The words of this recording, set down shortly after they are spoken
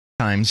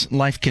Sometimes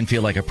life can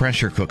feel like a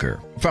pressure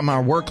cooker. From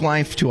our work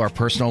life to our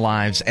personal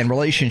lives and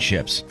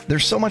relationships,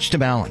 there's so much to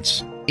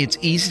balance. It's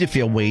easy to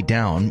feel weighed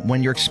down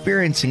when you're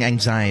experiencing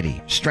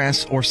anxiety,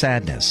 stress, or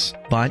sadness.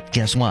 But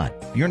guess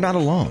what? You're not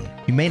alone.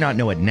 You may not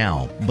know it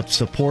now, but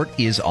support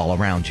is all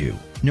around you.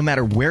 No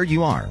matter where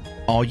you are,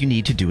 all you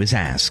need to do is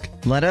ask.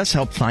 Let us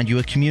help find you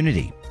a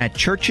community at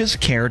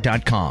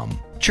churchescare.com.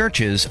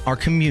 Churches are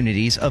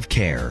communities of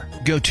care.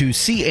 Go to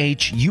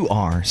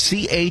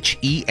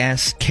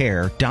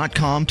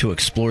churchescare.com to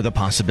explore the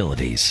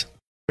possibilities.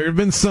 There have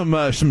been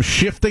some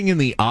shifting in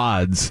the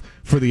odds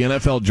for the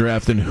NFL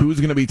draft and who's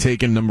going to be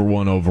taken number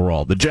one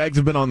overall. The Jags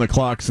have been on the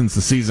clock since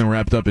the season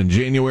wrapped up in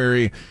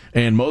January,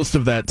 and most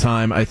of that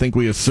time, I think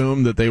we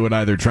assumed that they would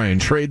either try and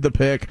trade the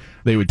pick,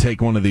 they would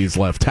take one of these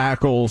left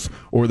tackles,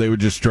 or they would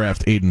just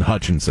draft Aiden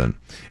Hutchinson.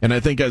 And I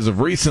think as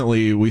of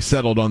recently, we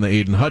settled on the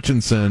Aiden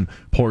Hutchinson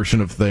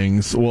portion of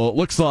things. Well, it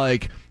looks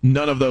like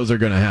none of those are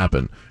going to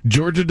happen.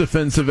 Georgia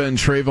defensive end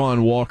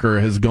Trayvon Walker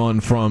has gone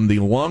from the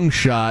long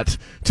shot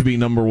to be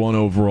number one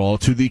overall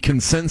to the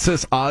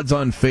consensus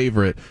odds-on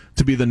favorite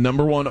to be the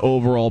number one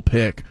overall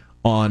pick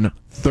on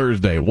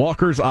Thursday.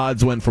 Walker's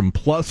odds went from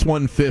plus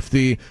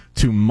 150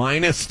 to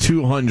minus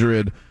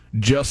 200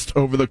 just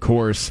over the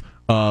course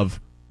of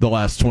the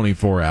last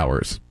 24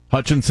 hours.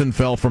 Hutchinson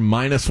fell from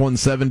minus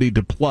 170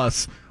 to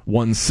plus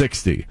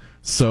 160.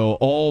 So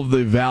all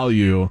the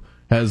value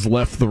has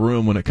left the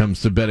room when it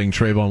comes to betting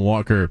Trayvon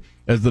Walker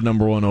as the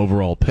number one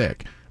overall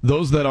pick.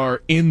 Those that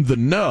are in the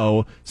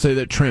know say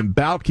that Trent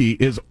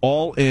Baalke is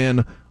all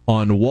in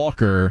on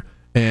Walker,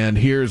 and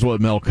here's what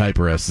Mel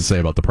Kiper has to say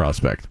about the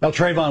prospect. Now,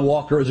 Trayvon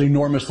Walker is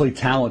enormously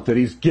talented.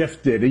 He's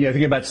gifted. You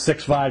think about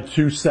 6'5",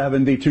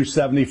 270,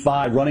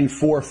 275, running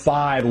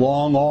 4'5",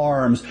 long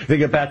arms.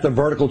 Think about the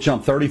vertical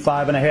jump,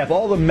 35.5,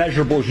 all the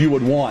measurables you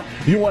would want.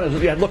 You want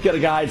to look at a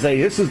guy and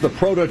say, this is the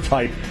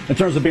prototype in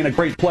terms of being a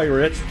great player.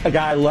 It's a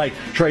guy like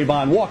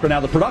Trayvon Walker. Now,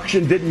 the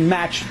production didn't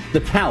match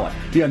the talent.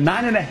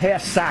 9.5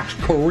 sacks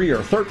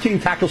career, 13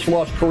 tackles for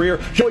loss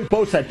career. Joey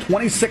Bosa had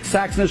 26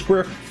 sacks in his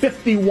career,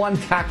 51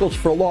 tackles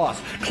for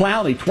loss.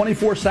 Clowney,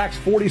 24 sacks,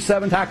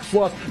 47 tackles for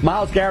loss.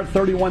 Myles Garrett,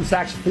 31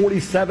 sacks,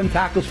 47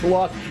 tackles for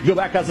loss. You go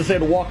back, as I say,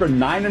 to Walker,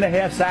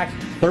 9.5 sacks,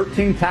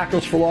 13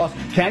 tackles for loss.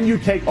 Can you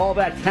take all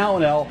that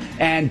talent, L,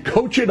 and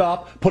coach it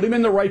up, put him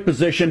in the right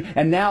position,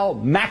 and now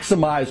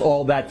maximize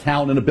all that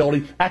talent and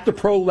ability at the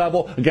pro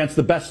level against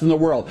the best in the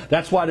world?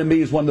 That's why, to me,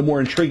 he's one of the more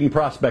intriguing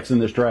prospects in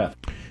this draft.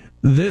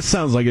 This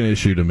sounds like an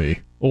issue to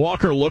me.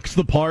 Walker looks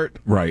the part.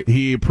 Right.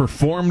 He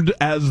performed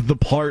as the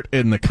part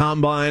in the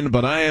combine,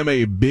 but I am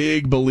a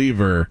big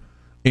believer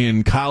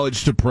in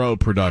college to pro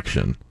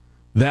production.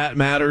 That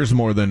matters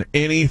more than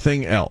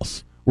anything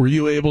else. Were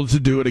you able to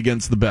do it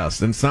against the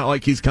best? And it's not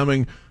like he's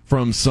coming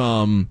from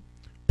some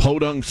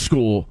podunk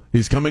school.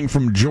 He's coming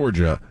from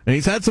Georgia, and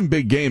he's had some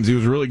big games. He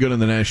was really good in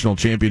the national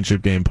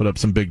championship game, put up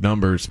some big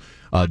numbers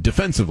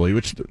defensively,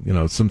 which,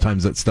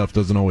 sometimes that stuff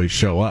doesn't always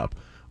show up.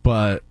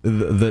 But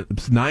the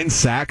 9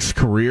 sacks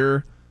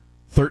career,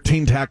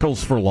 13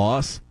 tackles for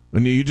loss.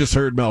 And you just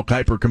heard Mel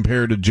Kiper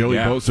compare to Joey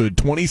Bosa, who had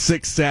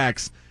 26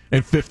 sacks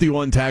and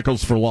 51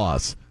 tackles for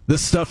loss.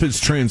 This stuff is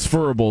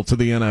transferable to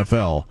the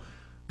NFL.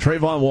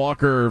 Trayvon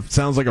Walker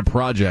sounds like a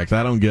project.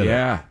 I don't get it.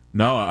 Yeah.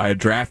 No,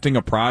 drafting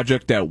a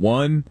project at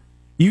one.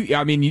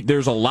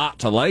 There's a lot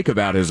to like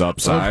about his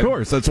upside. Of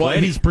course. That's why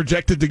he's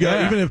projected to go.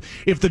 Yeah. Even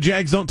if the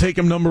Jags don't take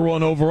him number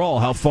one overall,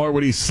 how far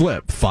would he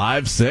slip?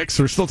 5, 6?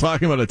 We're still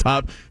talking about a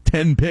top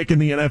 10 pick in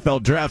the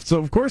NFL draft. So,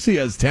 of course, he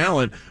has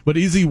talent, but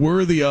is he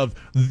worthy of,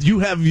 you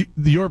have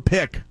your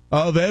pick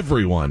of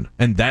everyone,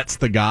 and that's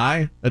the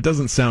guy? That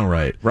doesn't sound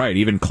right. Right.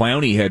 Even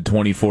Clowney had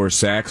 24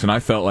 sacks, and I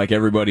felt like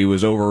everybody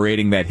was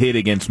overrating that hit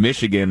against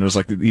Michigan. It was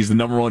like he's the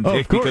number one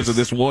pick because of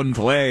this one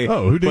play.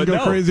 Oh, who didn't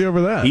go crazy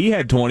over that? He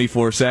had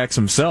 24 sacks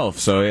himself,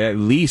 so at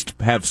least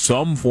have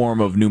some form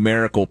of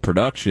numerical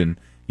production.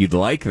 You'd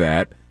like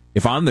that.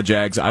 If I'm the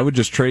Jags, I would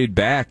just trade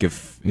back. You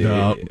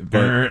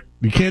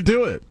can't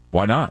do it.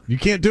 Why not? You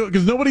can't do it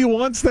because nobody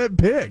wants that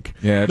pick.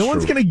 Yeah, no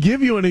one's going to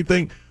give you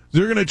anything.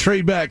 They're going to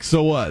trade back,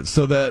 so what?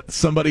 So that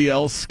somebody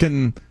else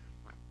can...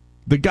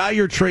 The guy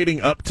you're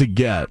trading up to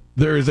get,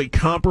 there is a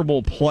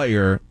comparable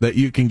player that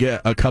you can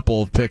get a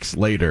couple of picks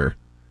later.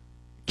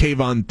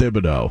 Kayvon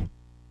Thibodeau.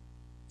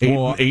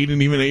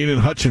 Aiden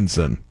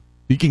Hutchinson.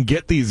 You can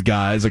get these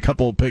guys a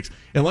couple of picks,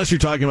 unless you're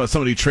talking about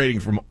somebody trading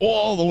from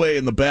all the way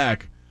in the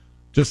back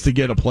just to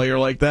get a player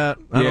like that.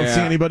 I don't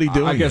see anybody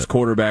doing it. I guess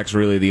quarterback's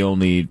really the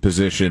only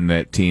position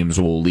that teams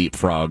will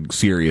leapfrog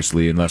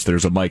seriously, unless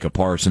there's a Micah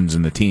Parsons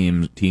in the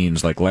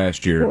teams like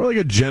last year. Or like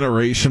a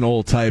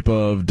generational type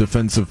of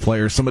defensive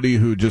player, somebody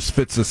who just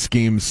fits a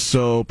scheme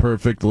so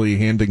perfectly,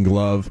 hand in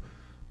glove.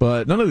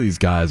 But none of these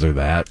guys are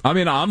that.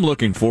 I'm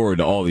looking forward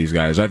to all these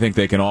guys. I think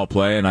they can all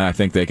play, and I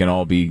think they can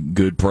all be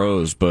good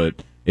pros,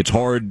 but it's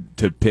hard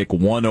to pick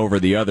one over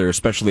the other,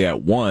 especially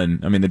at one.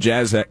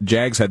 The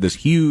Jags had this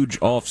huge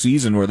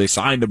offseason where they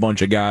signed a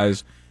bunch of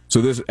guys,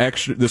 so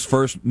this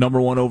first number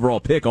one overall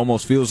pick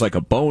almost feels like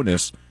a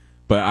bonus,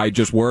 but I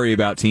just worry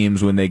about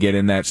teams when they get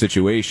in that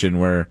situation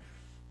where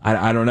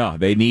I don't know.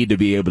 They need to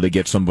be able to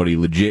get somebody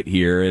legit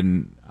here.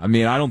 And, I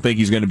mean, I don't think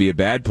he's going to be a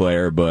bad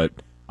player, but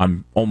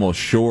I'm almost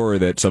sure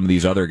that some of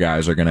these other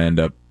guys are going to end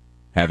up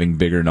having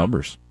bigger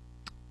numbers.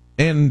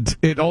 And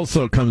it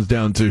also comes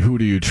down to who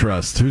do you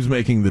trust? Who's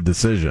making the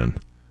decision?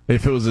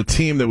 If it was a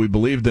team that we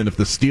believed in, if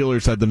the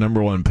Steelers had the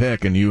number 1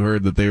 pick and you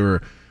heard that they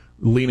were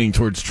leaning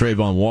towards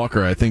Trayvon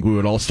Walker, I think we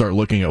would all start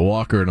looking at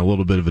Walker in a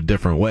little bit of a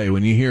different way.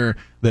 When you hear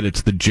that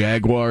it's the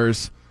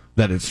Jaguars,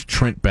 that it's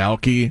Trent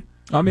Baalke,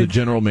 the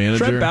general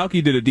manager. Trent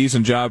Baalke did a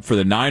decent job for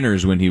the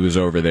Niners when he was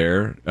over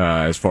there,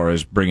 as far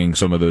as bringing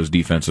some of those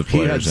defensive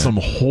players. He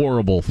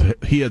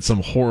had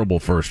some horrible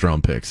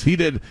first-round picks. He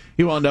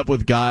wound up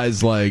with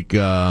guys like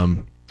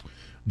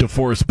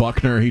DeForest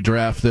Buckner he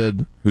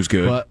drafted. Who's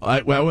good. But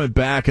I went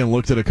back and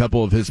looked at a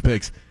couple of his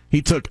picks.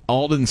 He took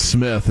Aldon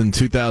Smith in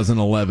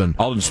 2011.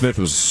 Aldon Smith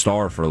was a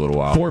star for a little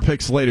while. 4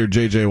 picks later,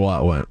 J.J.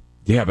 Watt went.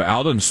 Yeah, but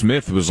Aldon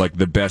Smith was like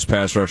the best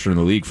pass rusher in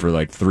the league for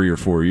like 3 or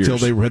 4 years.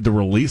 Until they had to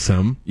release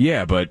him.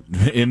 Yeah, but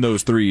in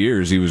those 3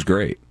 years, he was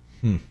great.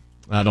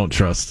 I don't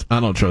trust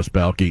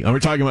Baalke. And we're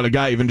talking about a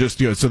guy even just,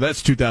 so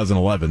that's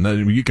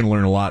 2011. You can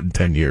learn a lot in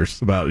 10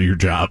 years about your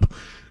job.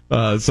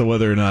 So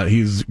whether or not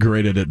he's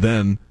great at it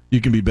then, you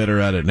can be better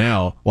at it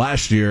now.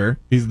 Last year,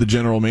 he's the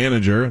general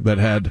manager that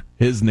had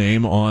his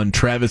name on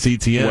Travis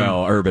Etienne.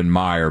 Well, Urban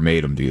Meyer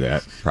made him do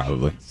that,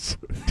 probably.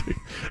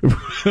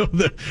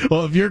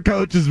 Well, if your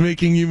coach is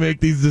making you make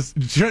these,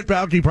 Trent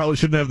Baalke probably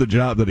shouldn't have the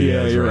job that he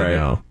has right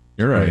now.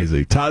 You're right.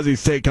 Crazy. Tazi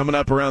State coming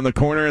up around the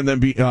corner, and then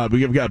we've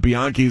got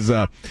Bianchi's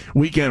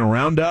weekend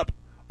roundup.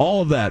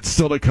 All of that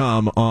still to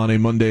come on a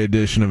Monday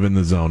edition of In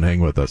the Zone.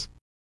 Hang with us.